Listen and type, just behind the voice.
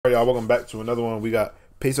Alright, y'all, welcome back to another one. We got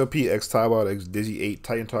Peso P x Tybot x DIZZYEIGHT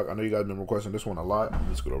Titan Talk. I know you guys been requesting this one a lot.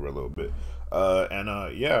 Let's go over a little bit.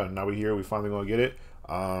 Yeah, now we're here. We finally gonna get it.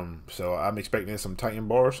 So I'm expecting some Titan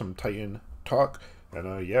bars, some Titan talk.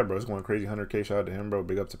 And yeah, bro, it's going crazy. 100K, shout out to him, bro.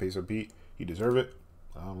 Big up to Peso P. He deserve it.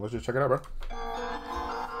 Let's just check it out, bro.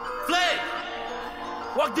 Flay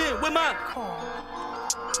walked in with my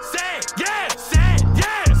say yeah, say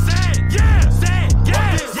yeah, say yeah, say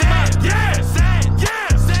yeah, yeah, say yeah,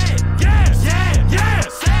 say yeah,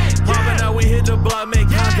 say yeah. Now we hit the block, make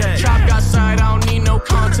contact. Chop got side, I don't need no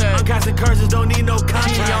contact. I'm casting curses, don't need no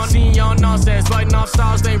contract. Seen y'all nonsense, biting off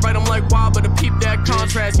styles, they write them like wild, but to peep that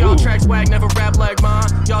contrast. Y'all tracks whack, never rap like mine.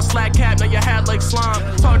 Y'all slack cap, now your hat like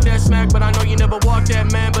slime. Talk that smack, but I know you never walk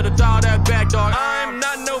that man, but dial that back, dog. I'm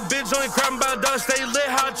not no bitch, only crapping about dog. Stay lit,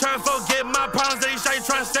 how I try and forget my problems. They say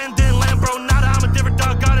try to send in land, bro. Nada, I'm a different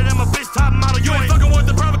dog, got it, I'm a bitch top model. You ain't fucking with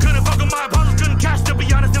the brother, couldn't fuck with my opponents, couldn't catch, to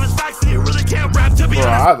be honest, it was facts, and you really can't rap, to be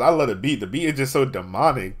honest. I love the beat. The beat is just so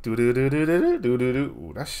demonic. Do do do do do do do do.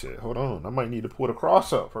 Ooh, that shit. Hold on, I might need to pull the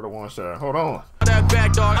cross up for the one shot. Hold on. That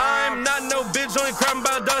back, dog. I'm not no bitch, only crapping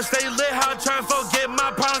about dog. Stay lit, how I try and forget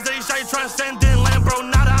my problems. They say try to send in land, bro.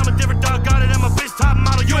 Nada, I'm a different dog, got it, I'm a bitch top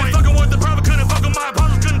model. You ain't fucking with the brother, couldn't fuck with my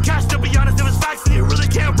opponents, couldn't catch, to be honest, it was facts, and you really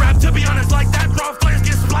can't rap, to be honest, like that. Raw flares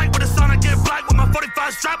get spiked with a son, I get black with my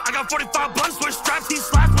 45 strap. I got 45 blunts, switch straps, he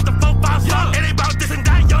slaps with the 4-5 slap. It ain't about this and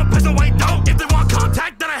that, young peasant ain't dope. If they want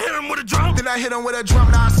contact, then I hit him with a drum. Then I hit him with a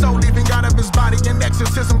drum, now I soul leaving out of his body. An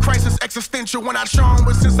exorcism, crisis, existential. When I show him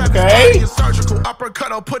was since his body is surgical.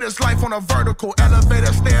 Uppercut, I'll put his life on a vertical.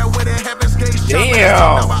 Elevator, stair with a heaven's gate.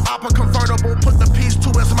 Damn. Now my upper convertible, put the piece to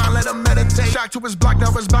his mind, let him meditate. Shock to his block,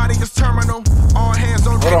 now his body is terminal. All hands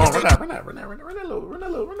on deck. Hold on, run that.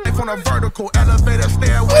 Life on a vertical, elevator,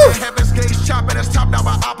 stair with a heaven's gate. Chop at his top, now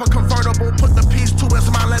my upper convertible. Put the piece to his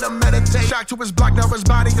mind, let him meditate. Shock to his block, now his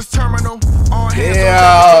body is terminal. All hands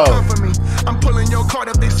on deck, come for me. I'm pulling your card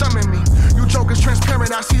if they summon me. You jokers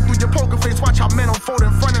transparent, I see through your poker face. Watch how men unfold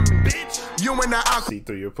in front of me. Bitch, you and I see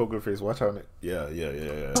through your poker face. Watch how. Yeah.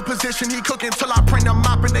 Position he cooking till I bring the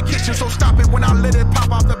mop in the kitchen. So stop it when I let it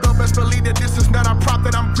pop off the bill. Best believe that this is not a prop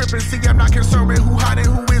that I'm gripping. See, I'm not concerned with who hot and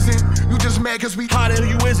who isn't. You just mad cause we hot and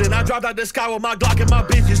who you isn't. I dropped out the sky with my Glock and my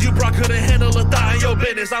bitches. You bro couldn't handle a thought in your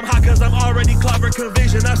business. I'm hot cause I'm already clever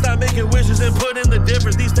conviction. I stop making wishes and put in the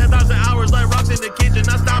difference. These 10,000 hours like rocks in the kitchen.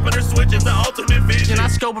 I stopping or switching the ultimate vision. I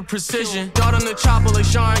scope with precision. Dart on the chopper like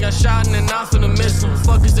Sean got shot and then I finna miss him.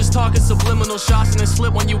 Fuck is this talking subliminal shots and then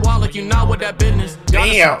slip when you walk like you not with that business.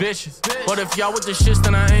 Damn. Bitches. But if y'all with the shits,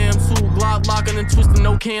 then I am too. Glock locking and twisting,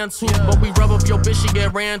 no can too. But we rub up your bitch, she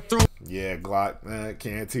get ran through. Yeah, Glock,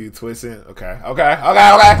 can too, twisting. Okay.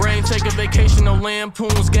 Brain take a vacation, no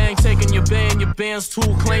lampoons. Gang taking your band, your band's too.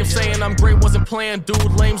 Claim saying I'm great, wasn't playing,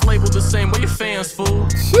 dude. Lames labeled the same. Where your fans, fool?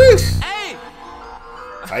 Sheesh. Hey.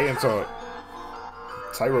 Titan talk.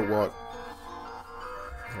 Tightrope walk.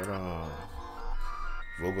 Hold on.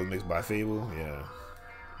 Vocals mixed by Fable. Yeah.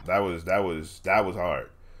 That was hard.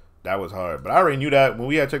 That was hard. But I already knew that when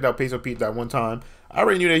we had checked out Peso Pete that one time. I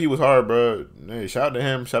already knew that he was hard, bro. Hey, shout out to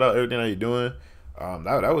him. Shout out everything that he's doing.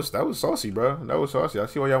 That was saucy, bro. That was saucy. I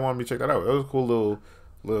see why y'all wanted me to check that out. That was a cool little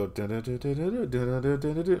bro.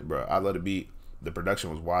 I love the beat. The production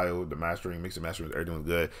was wild. The mastering, mixing, mastering, everything was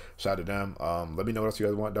good. Shout out to them. Let me know what else you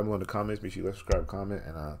guys want down below in the comments. Make sure you like, subscribe, comment,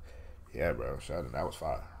 and yeah, bro. Shout out. That was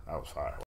fire. That was fire.